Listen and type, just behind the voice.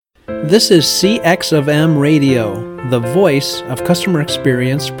This is CX of M Radio, the voice of customer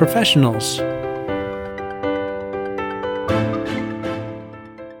experience professionals.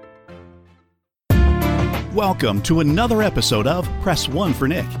 Welcome to another episode of Press 1 for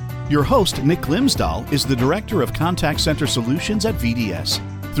Nick. Your host, Nick Glimsdahl, is the Director of Contact Center Solutions at VDS.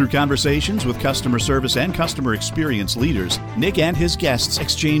 Through conversations with customer service and customer experience leaders, Nick and his guests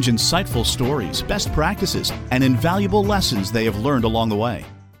exchange insightful stories, best practices, and invaluable lessons they have learned along the way.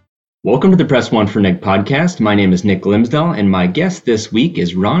 Welcome to the Press 1 for Nick podcast. My name is Nick Glimsdahl, and my guest this week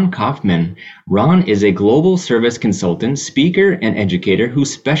is Ron Kaufman. Ron is a global service consultant, speaker, and educator who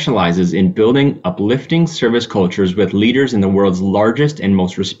specializes in building uplifting service cultures with leaders in the world's largest and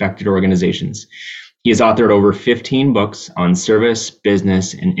most respected organizations. He has authored over 15 books on service,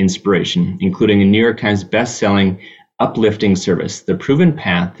 business, and inspiration, including a New York Times best-selling Uplifting Service, the proven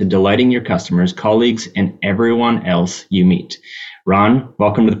path to delighting your customers, colleagues, and everyone else you meet. Ron,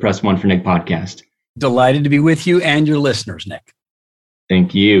 welcome to the Press 1 for Nick podcast. Delighted to be with you and your listeners, Nick.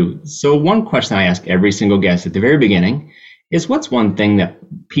 Thank you. So one question I ask every single guest at the very beginning is, what's one thing that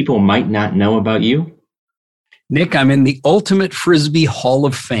people might not know about you? Nick, I'm in the Ultimate Frisbee Hall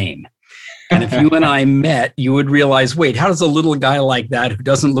of Fame. And if you and I met, you would realize, wait, how does a little guy like that who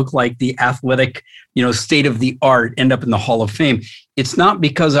doesn't look like the athletic, state of the art end up in the Hall of Fame? It's not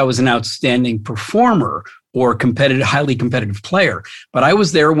because I was an outstanding performer or highly competitive player, but I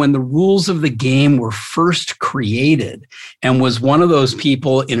was there when the rules of the game were first created and was one of those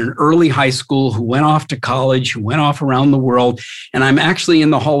people in an early high school who went off to college, who went off around the world. And I'm actually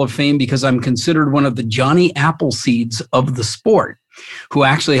in the Hall of Fame because I'm considered one of the Johnny Appleseeds of the sport, who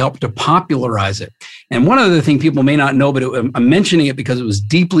actually helped to popularize it. And one other thing people may not know, but I'm mentioning it because it was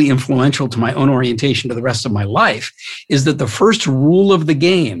deeply influential to my own orientation to the rest of my life, is that the first rule of the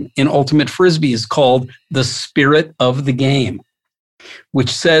game in Ultimate Frisbee is called the spirit of the game, which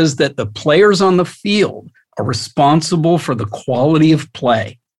says that the players on the field are responsible for the quality of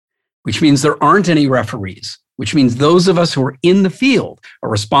play, which means there aren't any referees, which means those of us who are in the field are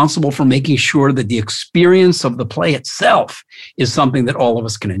responsible for making sure that the experience of the play itself is something that all of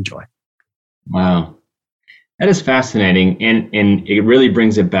us can enjoy. Wow. That is fascinating. And it really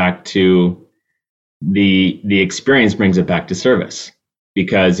brings it back to the experience brings it back to service.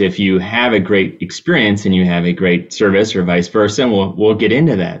 Because if you have a great experience and you have a great service or vice versa, and we'll get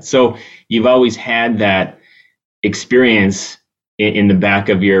into that. So you've always had that experience in the back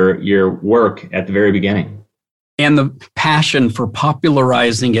of your work at the very beginning. And the passion for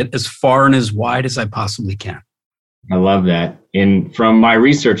popularizing it as far and as wide as I possibly can. I love that. And from my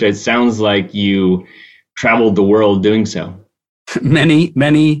research, it sounds like you traveled the world doing so. Many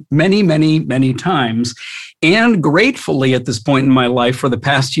times. And gratefully at this point in my life for the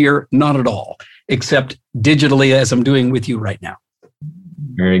past year, not at all, except digitally as I'm doing with you right now.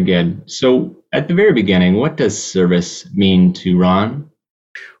 Very good. So at the very beginning, what does service mean to Ron?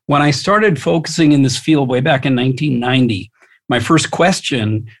 When I started focusing in this field way back in 1990, my first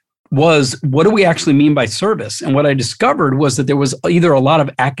question was, what do we actually mean by service? And what I discovered was that there was either a lot of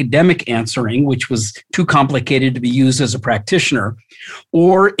academic answering, which was too complicated to be used as a practitioner,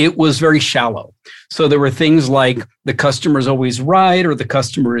 or it was very shallow. So there were things like the customer is always right, or the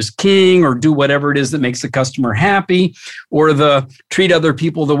customer is king, or do whatever it is that makes the customer happy, or the treat other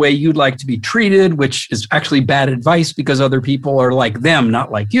people the way you'd like to be treated, which is actually bad advice because other people are like them,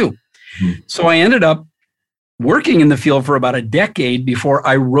 not like you. Mm-hmm. So I ended up working in the field for about a decade before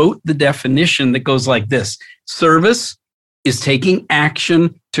I wrote the definition that goes like this: service is taking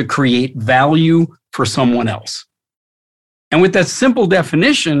action to create value for someone else. And with that simple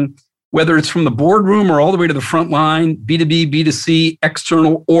definition, whether it's from the boardroom or all the way to the front line, B2B, B2C,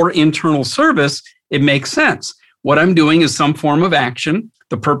 external or internal service, it makes sense. What I'm doing is some form of action.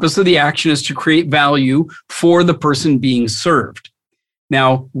 The purpose of the action is to create value for the person being served.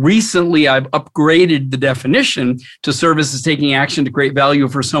 Now, recently, I've upgraded the definition to service is taking action to create value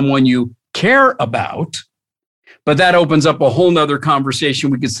for someone you care about. But that opens up a whole nother conversation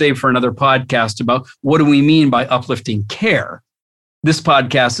we could save for another podcast about what do we mean by uplifting care. This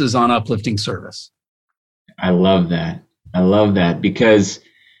podcast is on uplifting service. I love that because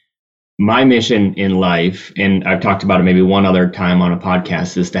my mission in life, and I've talked about it maybe one other time on a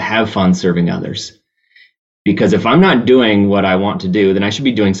podcast, is to have fun serving others. Because if I'm not doing what I want to do, then I should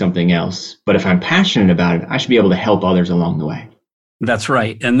be doing something else. But if I'm passionate about it, I should be able to help others along the way. That's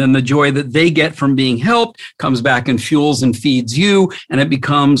right. And then the joy that they get from being helped comes back and fuels and feeds you, and it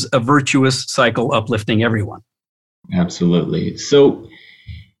becomes a virtuous cycle uplifting everyone. Absolutely. So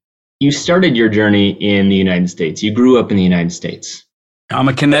you started your journey in the United States. You grew up in the United States. I'm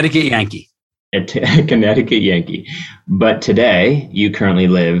a Connecticut Yankee. a Connecticut Yankee. But today, you currently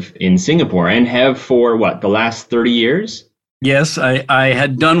live in Singapore and have for the last 30 years? Yes, I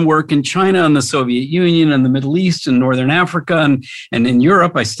had done work in China and the Soviet Union and the Middle East and Northern Africa and in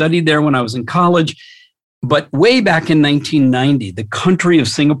Europe. I studied there when I was in college. But way back in 1990, the country of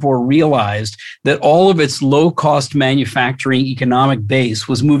Singapore realized that all of its low-cost manufacturing economic base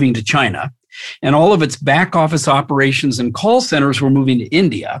was moving to China, and all of its back office operations and call centers were moving to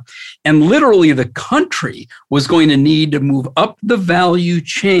India. And literally the country was going to need to move up the value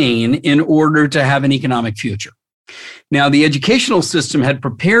chain in order to have an economic future. Now, the educational system had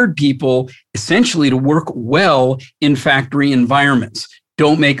prepared people essentially to work well in factory environments.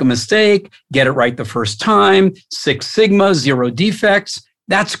 Don't make a mistake, get it right the first time, 6 Sigma, 0 defects.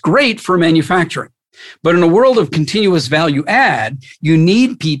 That's great for manufacturing. But in a world of continuous value add, you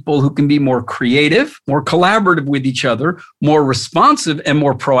need people who can be more creative, more collaborative with each other, more responsive, and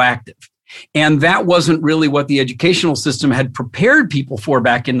more proactive. And that wasn't really what the educational system had prepared people for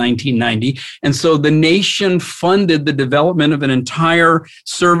back in 1990. And so the nation funded the development of an entire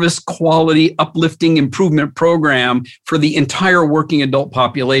service quality uplifting improvement program for the entire working adult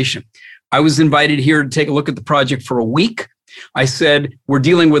population. I was invited here to take a look at the project for a week. I said, we're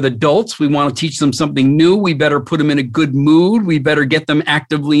dealing with adults. We want to teach them something new. We better put them in a good mood. We better get them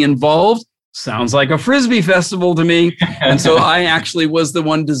actively involved. Sounds like a Frisbee festival to me. And so I actually was the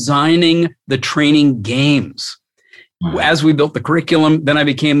one designing the training games. As we built the curriculum, then I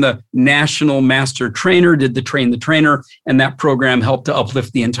became the national master trainer, did the train the trainer, and that program helped to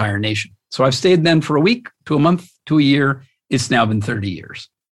uplift the entire nation. So I've stayed then for a week to a month to a year. It's now been 30 years.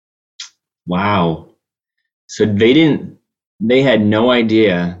 Wow. So they had no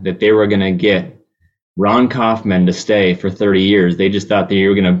idea that they were going to get Ron Kaufman to stay for 30 years. They just thought that you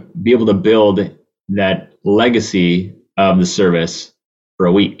were going to be able to build that legacy of the service for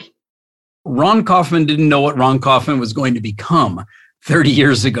a week. Ron Kaufman didn't know what Ron Kaufman was going to become 30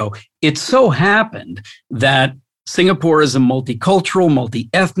 years ago. It so happened that Singapore is a multicultural,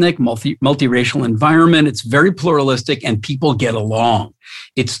 multi-ethnic, multiracial environment. It's very pluralistic and people get along.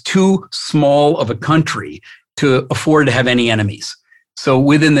 It's too small of a country to afford to have any enemies. So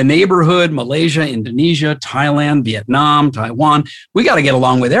within the neighborhood, Malaysia, Indonesia, Thailand, Vietnam, Taiwan, we got to get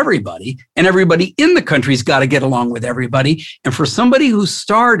along with everybody. And everybody in the country's got to get along with everybody. And for somebody who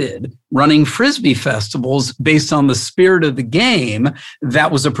started running Frisbee festivals based on the spirit of the game, that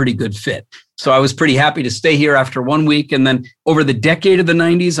was a pretty good fit. So I was pretty happy to stay here after 1 week. And then over the decade of the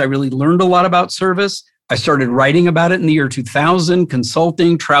 90s, I really learned a lot about service. I started writing about it in the year 2000,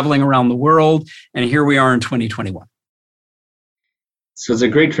 consulting, traveling around the world. And here we are in 2021. So it's a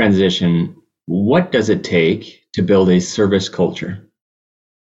great transition. What does it take to build a service culture?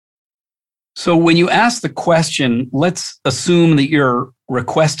 So when you ask the question, let's assume that you're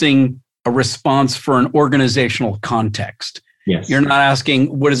requesting a response for an organizational context. Yes. You're not asking,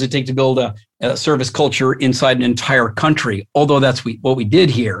 what does it take to build a service culture inside an entire country? Although that's what we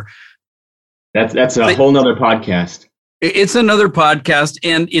did here. That's a whole nother podcast. It's another podcast,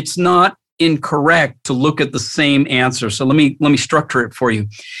 and it's not incorrect to look at the same answer. So let me structure it for you.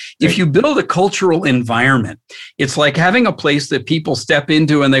 If you build a cultural environment, it's like having a place that people step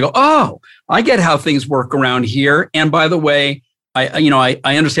into and they go, oh, I get how things work around here. And by the way, I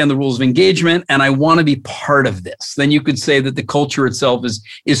understand the rules of engagement and I want to be part of this. Then you could say that the culture itself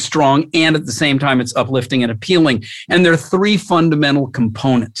is strong and at the same time it's uplifting and appealing. And there are 3 fundamental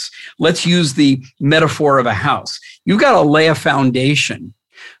components. Let's use the metaphor of a house. You've got to lay a foundation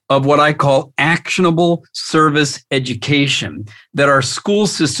of what I call actionable service education that our school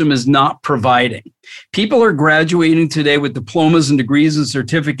system is not providing. People are graduating today with diplomas and degrees and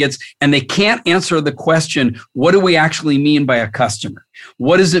certificates, and they can't answer the question, what do we actually mean by a customer?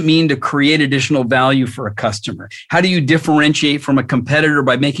 What does it mean to create additional value for a customer? How do you differentiate from a competitor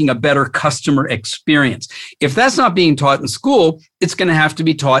by making a better customer experience? If that's not being taught in school, it's going to have to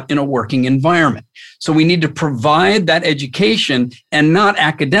be taught in a working environment. So we need to provide that education and not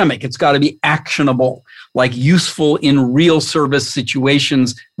academic. It's got to be actionable, like useful in real service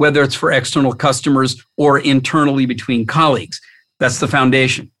situations, whether it's for external customers or internally between colleagues. That's the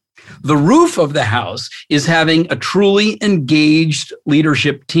foundation. The roof of the house is having a truly engaged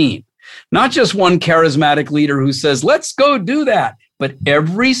leadership team, not just one charismatic leader who says, let's go do that, but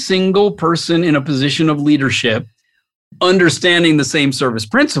every single person in a position of leadership understanding the same service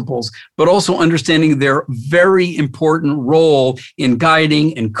principles, but also understanding their very important role in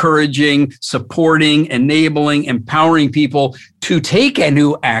guiding, encouraging, supporting, enabling, empowering people to take a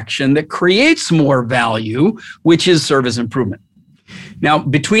new action that creates more value, which is service improvement. Now,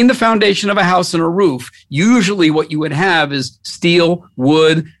 between the foundation of a house and a roof, usually what you would have is steel,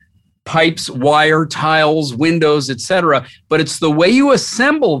 wood, pipes, wire, tiles, windows, etc. But it's the way you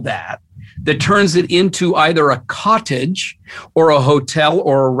assemble that turns it into either a cottage or a hotel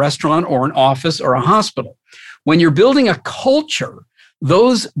or a restaurant or an office or a hospital. When you're building a culture,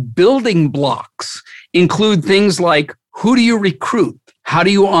 those building blocks include things like, who do you recruit? How do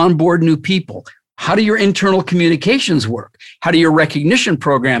you onboard new people? How do your internal communications work? How do your recognition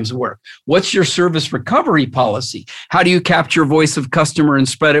programs work? What's your service recovery policy? How do you capture voice of customer and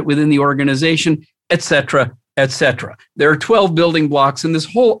spread it within the organization, et cetera, et cetera? There are 12 building blocks, and this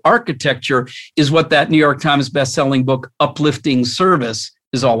whole architecture is what that New York Times bestselling book, Uplifting Service,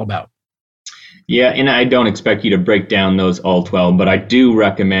 is all about. Yeah, and I don't expect you to break down those all 12, but I do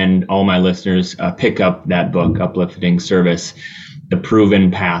recommend all my listeners pick up that book, Uplifting Service, the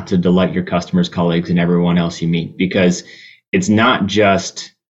proven path to delight your customers, colleagues, and everyone else you meet. Because it's not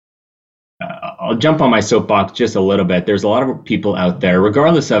just, I'll jump on my soapbox just a little bit. There's a lot of people out there,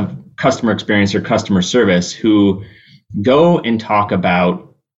 regardless of customer experience or customer service, who go and talk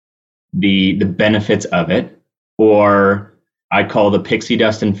about the benefits of it, or I call the pixie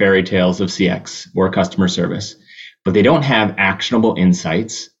dust and fairy tales of CX or customer service, but they don't have actionable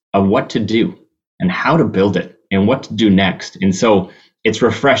insights of what to do and how to build it and what to do next. And so it's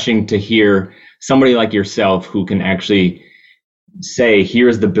refreshing to hear somebody like yourself who can actually say,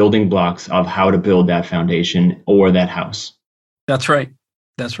 here's the building blocks of how to build that foundation or that house. That's right.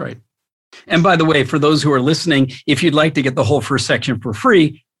 That's right. And by the way, for those who are listening, if you'd like to get the whole first section for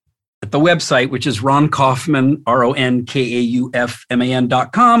free, at the website, which is Ron Kaufman,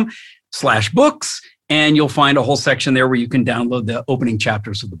 RonKaufman.com/books, and you'll find a whole section there where you can download the opening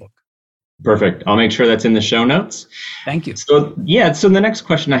chapters of the book. Perfect. I'll make sure that's in the show notes. Thank you. So the next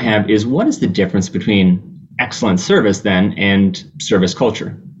question I have is, what is the difference between excellent service then and service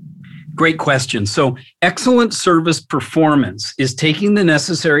culture? Great question. So excellent service performance is taking the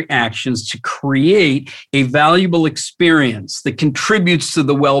necessary actions to create a valuable experience that contributes to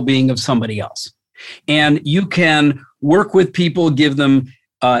the well-being of somebody else. And you can work with people, give them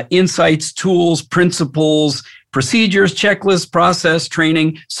insights, tools, principles, procedures, checklists, process,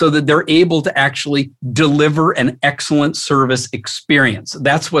 training, so that they're able to actually deliver an excellent service experience.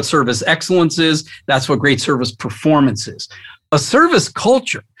 That's what service excellence is. That's what great service performance is. A service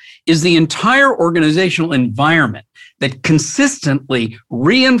culture is the entire organizational environment that consistently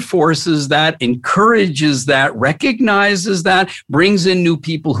reinforces that, encourages that, recognizes that, brings in new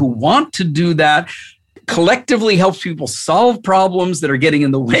people who want to do that, collectively helps people solve problems that are getting in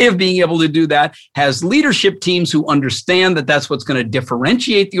the way of being able to do that, has leadership teams who understand that that's what's going to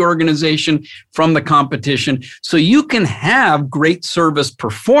differentiate the organization from the competition. So you can have great service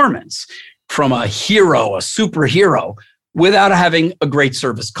performance from a hero, a superhero, without having a great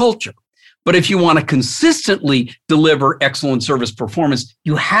service culture. But if you want to consistently deliver excellent service performance,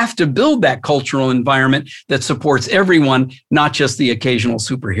 you have to build that cultural environment that supports everyone, not just the occasional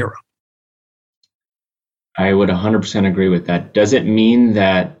superhero. I would 100% agree with that. Does it mean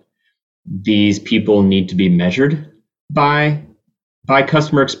that these people need to be measured by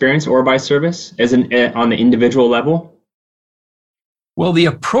customer experience or by service on the individual level? Well, the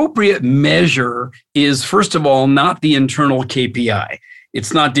appropriate measure is, first of all, not the internal KPI.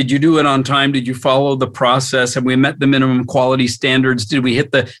 It's not, did you do it on time? Did you follow the process? Have we met the minimum quality standards? Did we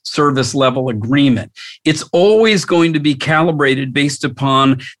hit the service level agreement? It's always going to be calibrated based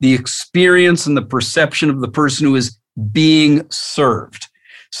upon the experience and the perception of the person who is being served.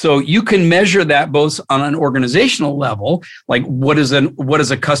 So you can measure that both on an organizational level, like what does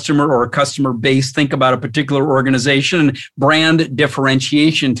a customer or a customer base think about a particular organization? Brand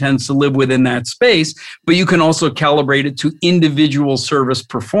differentiation tends to live within that space, but you can also calibrate it to individual service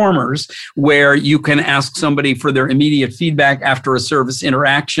performers, where you can ask somebody for their immediate feedback after a service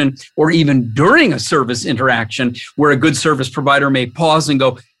interaction, or even during a service interaction, where a good service provider may pause and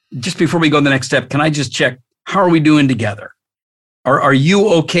go, just before we go to the next step, can I just check, how are we doing together? Are you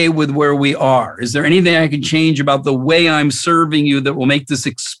okay with where we are? Is there anything I can change about the way I'm serving you that will make this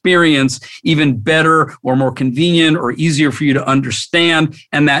experience even better or more convenient or easier for you to understand?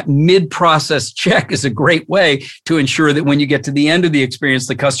 And that mid-process check is a great way to ensure that when you get to the end of the experience,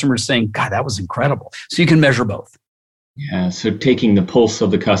 the customer is saying, God, that was incredible. So you can measure both. Yeah, so taking the pulse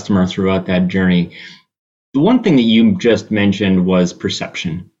of the customer throughout that journey. The one thing that you just mentioned was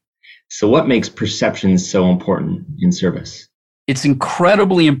perception. So what makes perception so important in service? It's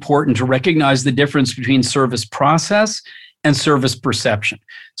incredibly important to recognize the difference between service process and service perception.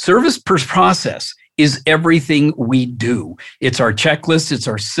 Service process is everything we do. It's our checklist, it's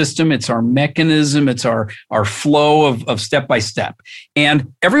our system, it's our mechanism, it's our flow of step by step.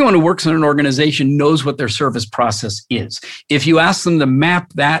 And everyone who works in an organization knows what their service process is. If you ask them to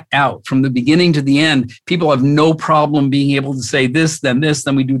map that out from the beginning to the end, people have no problem being able to say this, then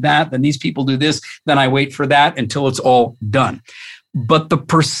we do that, then these people do this, then I wait for that until it's all done. But the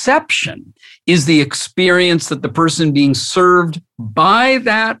perception is the experience that the person being served by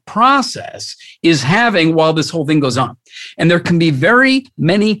that process is having while this whole thing goes on. And there can be very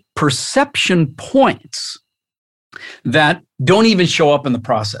many perception points that don't even show up in the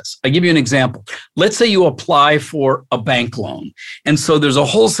process. I give you an example. Let's say you apply for a bank loan. And so there's a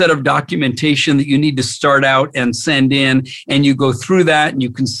whole set of documentation that you need to start out and send in. And you go through that and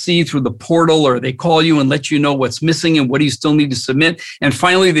you can see through the portal, or they call you and let you know what's missing and what do you still need to submit. And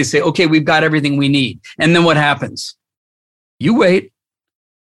finally they say, okay, we've got everything we need. And then what happens? You wait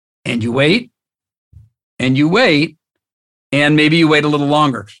and you wait and you wait. And maybe you wait a little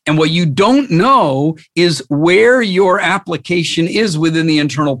longer. And what you don't know is where your application is within the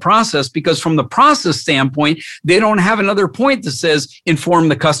internal process, because from the process standpoint, they don't have another point that says, inform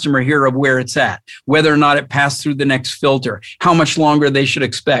the customer here of where it's at, whether or not it passed through the next filter, how much longer they should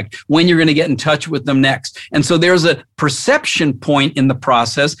expect, when you're going to get in touch with them next. And so there's a perception point in the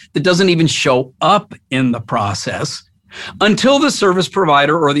process that doesn't even show up in the process until the service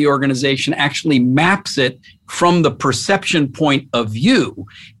provider or the organization actually maps it from the perception point of view.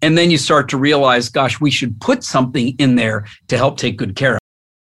 And then you start to realize, gosh, we should put something in there to help take good care of it.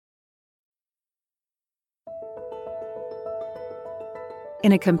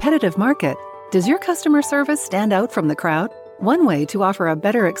 In a competitive market, does your customer service stand out from the crowd? One way to offer a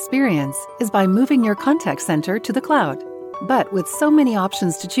better experience is by moving your contact center to the cloud. But with so many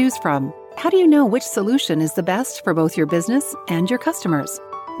options to choose from, how do you know which solution is the best for both your business and your customers?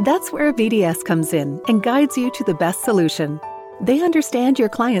 That's where VDS comes in and guides you to the best solution. They understand your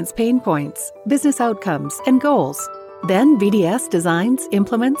clients' pain points, business outcomes, and goals. Then VDS designs,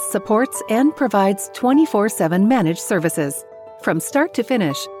 implements, supports, and provides 24/7 managed services. From start to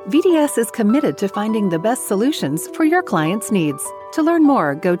finish, VDS is committed to finding the best solutions for your clients' needs. To learn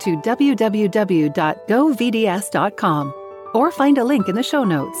more, go to www.govds.com or find a link in the show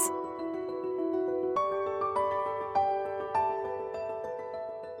notes.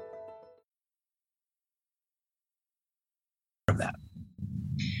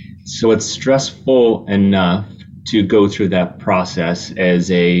 So it's stressful enough to go through that process as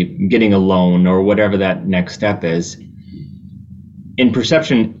getting a loan or whatever that next step is. In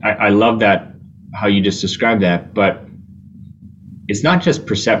perception, I love that, how you just described that, but it's not just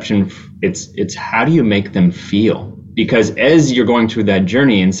perception, it's how do you make them feel? Because as you're going through that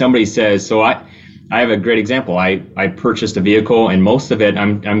journey and somebody says, so I have a great example. I purchased a vehicle, and most of it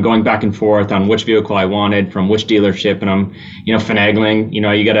I'm going back and forth on which vehicle I wanted from which dealership, and I'm finagling. You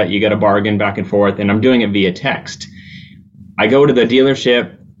gotta bargain back and forth, and I'm doing it via text. I go to the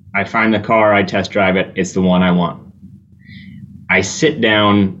dealership, I find the car, I test drive it. It's the one I want. I sit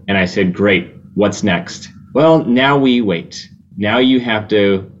down and I said, great, what's next? Well, now we wait. Now you have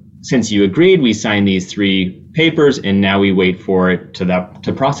to, since you agreed, we signed these 3 papers, and now we wait for it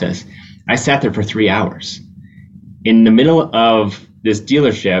to process. I sat there for 3 hours in the middle of this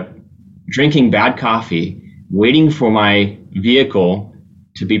dealership, drinking bad coffee, waiting for my vehicle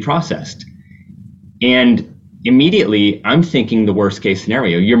to be processed. And immediately I'm thinking the worst case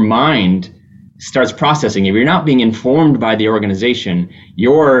scenario. Your mind starts processing. If you're not being informed by the organization,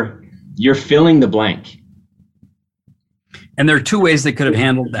 you're filling the blank. And there are 2 ways they could have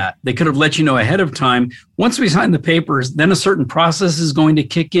handled that. They could have let you know ahead of time, once we sign the papers, then a certain process is going to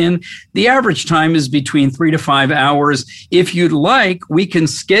kick in. The average time is between 3 to 5 hours. If you'd like, we can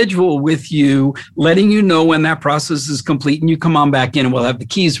schedule with you, letting you know when that process is complete, and you come on back in and we'll have the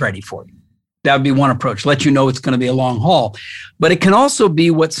keys ready for you. That would be one approach, let you know it's going to be a long haul. But it can also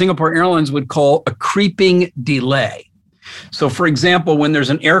be what Singapore Airlines would call a creeping delay. So, for example, when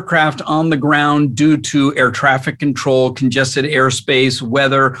there's an aircraft on the ground due to air traffic control, congested airspace,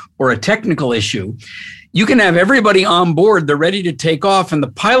 weather, or a technical issue, you can have everybody on board. They're ready to take off. And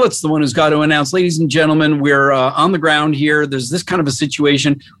the pilot's the one who's got to announce, ladies and gentlemen, we're on the ground here. There's this kind of a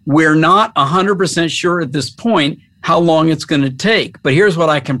situation. We're not 100% sure at this point how long it's going to take. But here's what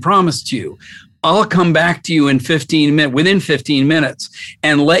I can promise to you. I'll come back to you in within 15 minutes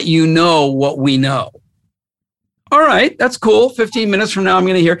and let you know what we know. All right, that's cool. 15 minutes from now, I'm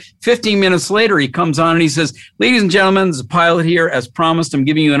going to hear. 15 minutes later, he comes on and he says, ladies and gentlemen, there's a pilot here. As promised, I'm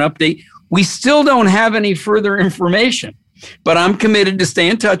giving you an update. We still don't have any further information. but I'm committed to stay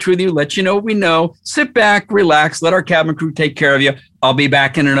in touch with you, let you know what we know, sit back, relax, let our cabin crew take care of you. I'll be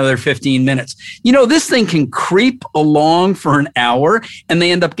back in another 15 minutes. This thing can creep along for an hour and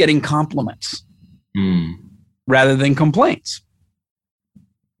they end up getting compliments rather than complaints.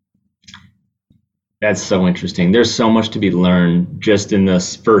 That's so interesting. There's so much to be learned just in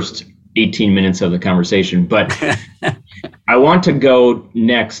this first 18 minutes of the conversation. But I want to go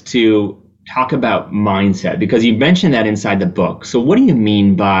next to talk about mindset, because you mentioned that inside the book. So what do you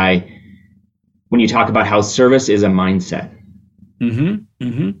mean by when you talk about how service is a mindset?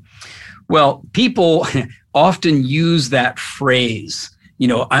 Well, people often use that phrase.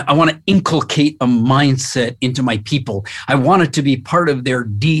 I want to inculcate a mindset into my people. I want it to be part of their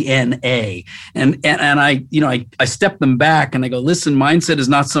DNA. And I step them back and I go, listen, mindset is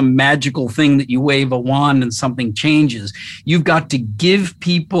not some magical thing that you wave a wand and something changes. You've got to give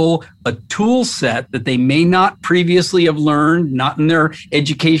people a tool set that they may not previously have learned, not in their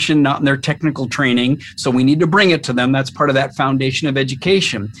education, not in their technical training. So we need to bring it to them. That's part of that foundation of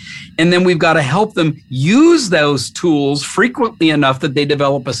education. And then we've got to help them use those tools frequently enough that they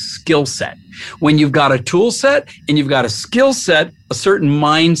develop a skill set. When you've got a tool set and you've got a skill set, a certain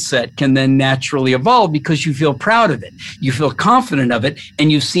mindset can then naturally evolve because you feel proud of it. You feel confident of it,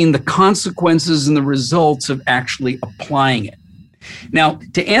 and you've seen the consequences and the results of actually applying it. Now,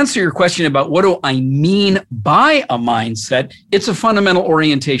 to answer your question about what do I mean by a mindset, it's a fundamental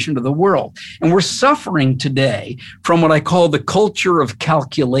orientation to the world. And we're suffering today from what I call the culture of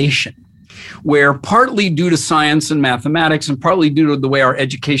calculation, where partly due to science and mathematics and partly due to the way our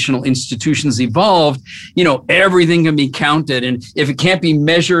educational institutions evolved, everything can be counted. And if it can't be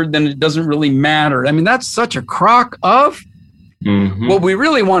measured, then it doesn't really matter. I mean, that's such a crock of. What we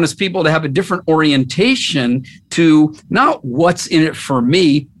really want is people to have a different orientation to not what's in it for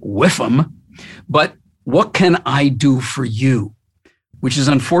me, whiff 'em, but what can I do for you? Which is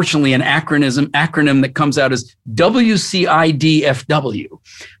unfortunately an acronym that comes out as WCIDFW.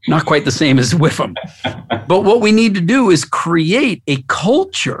 Not quite the same as whiff 'em. But what we need to do is create a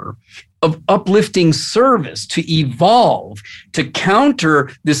culture of uplifting service to evolve, to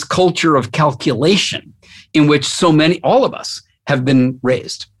counter this culture of calculation in which so many, all of us, have been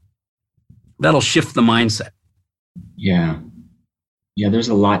raised. That'll shift the mindset. Yeah, there's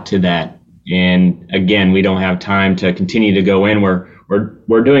a lot to that. And again, we don't have time to continue to go in. We're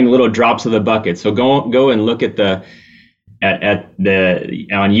doing little drops of the bucket. So go and look at on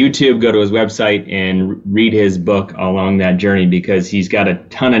YouTube, go to his website and read his book along that journey, because he's got a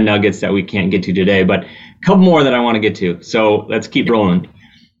ton of nuggets that we can't get to today, but a couple more that I want to get to. So let's keep rolling.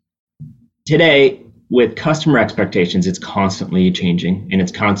 Today, with customer expectations, it's constantly changing and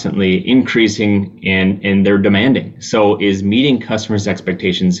it's constantly increasing and they're demanding. So is meeting customers'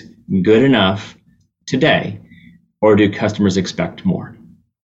 expectations good enough today, or do customers expect more?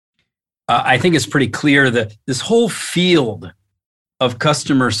 I think it's pretty clear that this whole field of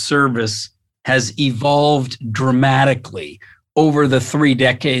customer service has evolved dramatically over the 3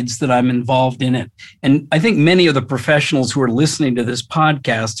 decades that I'm involved in it. And I think many of the professionals who are listening to this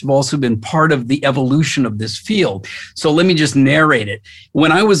podcast have also been part of the evolution of this field. So let me just narrate it.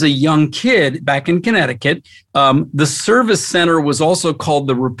 When I was a young kid back in Connecticut, the service center was also called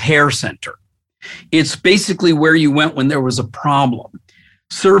the repair center. It's basically where you went when there was a problem.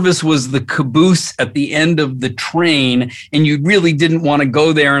 Service was the caboose at the end of the train, and you really didn't want to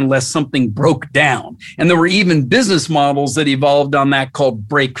go there unless something broke down. And there were even business models that evolved on that called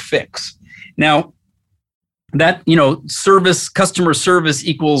break fix. Now, that, service, customer service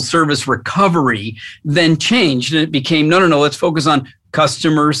equals service recovery then changed, and it became, no, let's focus on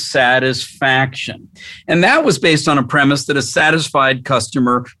customer satisfaction. And that was based on a premise that a satisfied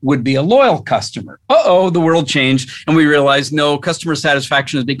customer would be a loyal customer. The world changed, and we realized, no, customer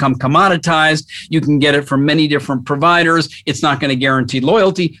satisfaction has become commoditized. You can get it from many different providers. It's not going to guarantee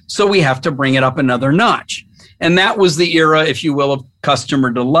loyalty, so we have to bring it up another notch. And that was the era, if you will, of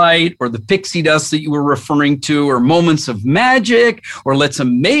customer delight, or the pixie dust that you were referring to, or moments of magic, or let's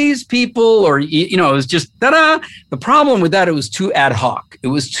amaze people, or, it was just ta-da. The problem with that, it was too ad hoc. It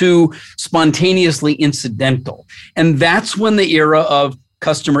was too spontaneously incidental. And that's when the era of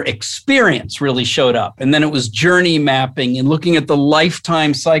customer experience really showed up. And then it was journey mapping and looking at the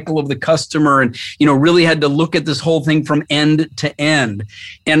lifetime cycle of the customer, and, really had to look at this whole thing from end to end.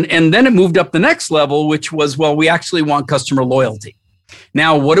 And then it moved up the next level, which was, well, we actually want customer loyalty.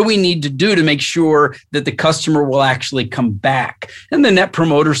 Now, what do we need to do to make sure that the customer will actually come back? And the Net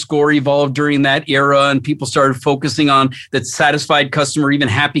Promoter Score evolved during that era, and people started focusing on that satisfied customer, even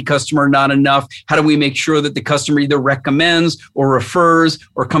happy customer, not enough. How do we make sure that the customer either recommends or refers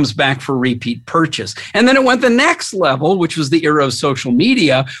or comes back for repeat purchase? And then it went the next level, which was the era of social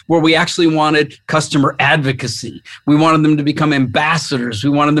media, where we actually wanted customer advocacy. We wanted them to become ambassadors. We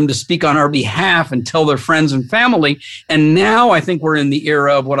wanted them to speak on our behalf and tell their friends and family. And now I think we're in the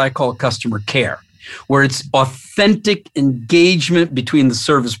era of what I call customer care, where it's authentic engagement between the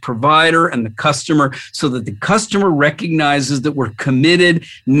service provider and the customer so that the customer recognizes that we're committed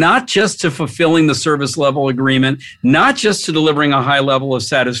not just to fulfilling the service level agreement, not just to delivering a high level of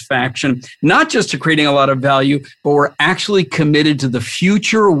satisfaction, not just to creating a lot of value, but we're actually committed to the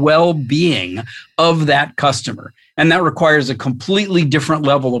future well-being of that customer. And that requires a completely different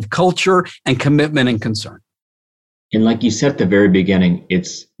level of culture and commitment and concern. And like you said at the very beginning,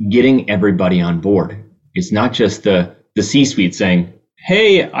 it's getting everybody on board. It's not just the C-suite saying,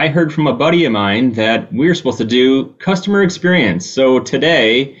 hey, I heard from a buddy of mine that we're supposed to do customer experience. So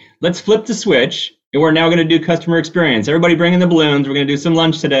today, let's flip the switch and we're now going to do customer experience. Everybody bring in the balloons. We're going to do some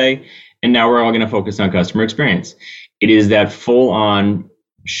lunch today. And now we're all going to focus on customer experience. It is that full-on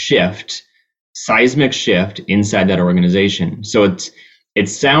shift, seismic shift inside that organization. So it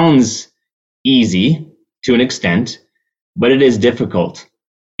sounds easy to an extent, but it is difficult.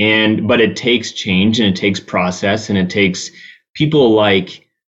 But it takes change and it takes process and it takes people like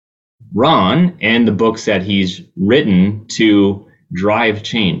Ron and the books that he's written to drive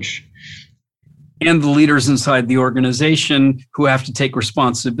change. And the leaders inside the organization who have to take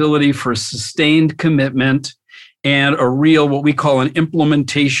responsibility for a sustained commitment and a real, what we call an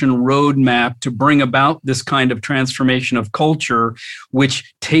implementation roadmap to bring about this kind of transformation of culture,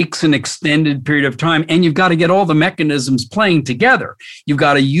 which takes an extended period of time. And you've got to get all the mechanisms playing together. You've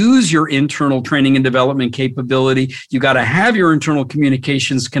got to use your internal training and development capability. You've got to have your internal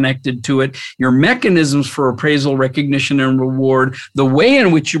communications connected to it, your mechanisms for appraisal, recognition, and reward, the way in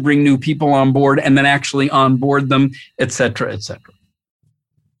which you bring new people on board and then actually onboard them, et cetera, et cetera.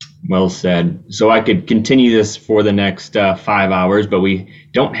 Well said. So I could continue this for the next 5 hours, but we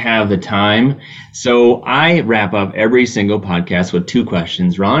don't have the time. So I wrap up every single podcast with 2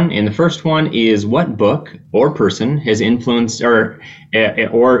 questions, Ron. And the first one is, what book or person has influenced or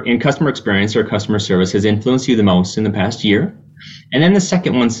in customer experience or customer service has influenced you the most in the past year? And then the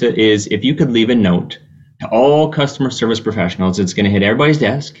second one is, if you could leave a note to all customer service professionals, it's going to hit everybody's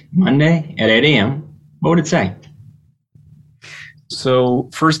desk Monday at 8 a.m. What would it say? So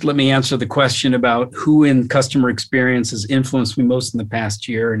first, let me answer the question about who in customer experience has influenced me most in the past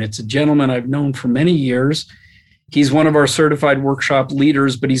year. And it's a gentleman I've known for many years. He's one of our certified workshop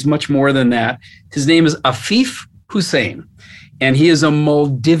leaders, but he's much more than that. His name is Afif Hussein, and he is a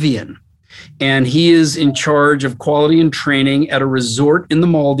Maldivian. And he is in charge of quality and training at a resort in the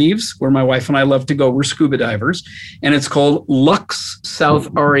Maldives, where my wife and I love to go. We're scuba divers. And it's called Lux South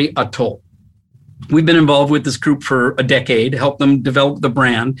Ari Atoll. We've been involved with this group for a decade, helped them develop the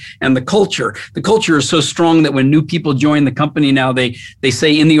brand and the culture. The culture is so strong that when new people join the company now, they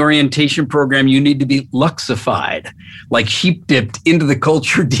say in the orientation program, you need to be Luxified, like sheep dipped into the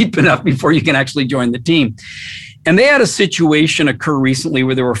culture deep enough before you can actually join the team. And they had a situation occur recently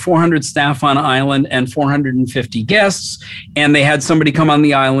where there were 400 staff on island and 450 guests. And they had somebody come on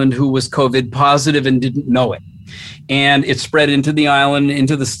the island who was COVID positive and didn't know it. And it spread into the island,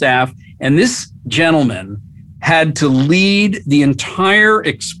 into the staff. And this gentleman had to lead the entire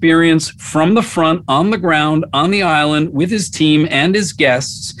experience from the front, on the ground, on the island, with his team and his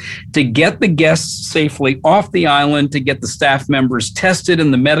guests, to get the guests safely off the island, to get the staff members tested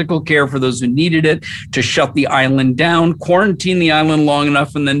and the medical care for those who needed it, to shut the island down, quarantine the island long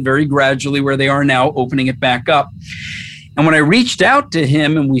enough, and then very gradually, where they are now, opening it back up. And when I reached out to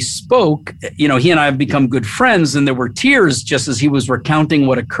him and we spoke, he and I have become good friends, and there were tears just as he was recounting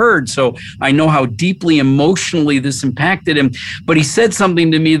what occurred. So I know how deeply emotionally this impacted him. But he said something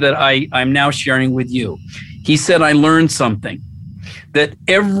to me that I'm now sharing with you. He said, I learned something, that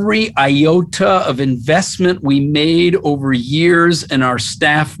every iota of investment we made over years in our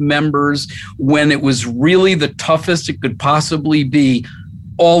staff members, when it was really the toughest it could possibly be,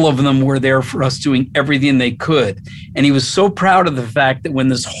 all of them were there for us, doing everything they could. And he was so proud of the fact that when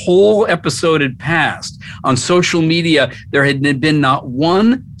this whole episode had passed, on social media, there had been not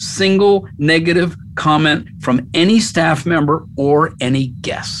one single negative comment from any staff member or any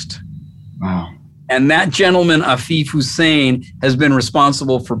guest. Wow. And that gentleman, Afif Hussein, has been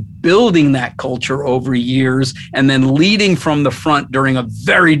responsible for building that culture over years and then leading from the front during a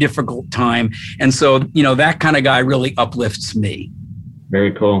very difficult time. And so, that kind of guy really uplifts me.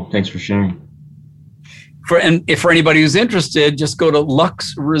 Very cool. Thanks for sharing. For anybody who's interested, just go to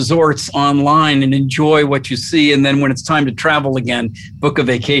Lux Resorts online and enjoy what you see. And then when it's time to travel again, book a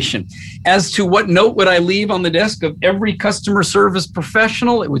vacation. As to what note would I leave on the desk of every customer service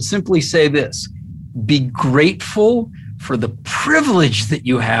professional, it would simply say this: be grateful for the privilege that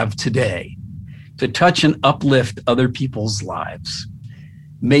you have today to touch and uplift other people's lives.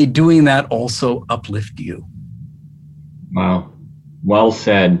 May doing that also uplift you. Wow. Well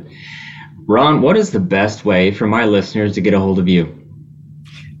said. Ron, what is the best way for my listeners to get a hold of you?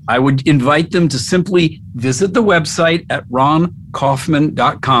 I would invite them to simply visit the website at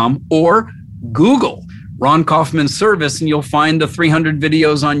ronkaufman.com or Google Ron Kaufman Service, and you'll find the 300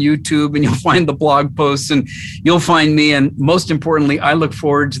 videos on YouTube, and you'll find the blog posts, and you'll find me. And most importantly, I look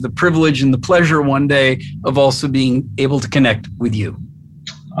forward to the privilege and the pleasure one day of also being able to connect with you.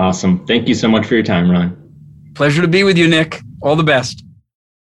 Awesome. Thank you so much for your time, Ron. Pleasure to be with you, Nick. All the best.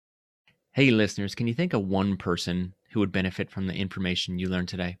 Hey, listeners, can you think of one person who would benefit from the information you learned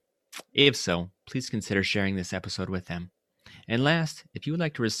today? If so, please consider sharing this episode with them. And last, if you would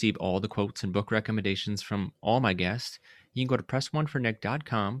like to receive all the quotes and book recommendations from all my guests, you can go to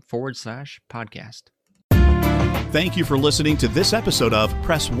pressonefornick.com/podcast. Thank you for listening to this episode of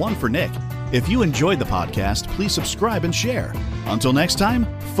Press One for Nick. If you enjoyed the podcast, please subscribe and share. Until next time,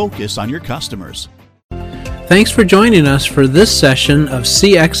 focus on your customers. Thanks for joining us for this session of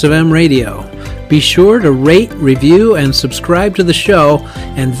CX of M Radio. Be sure to rate, review, and subscribe to the show,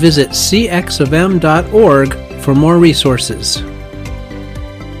 and visit cxofm.org for more resources.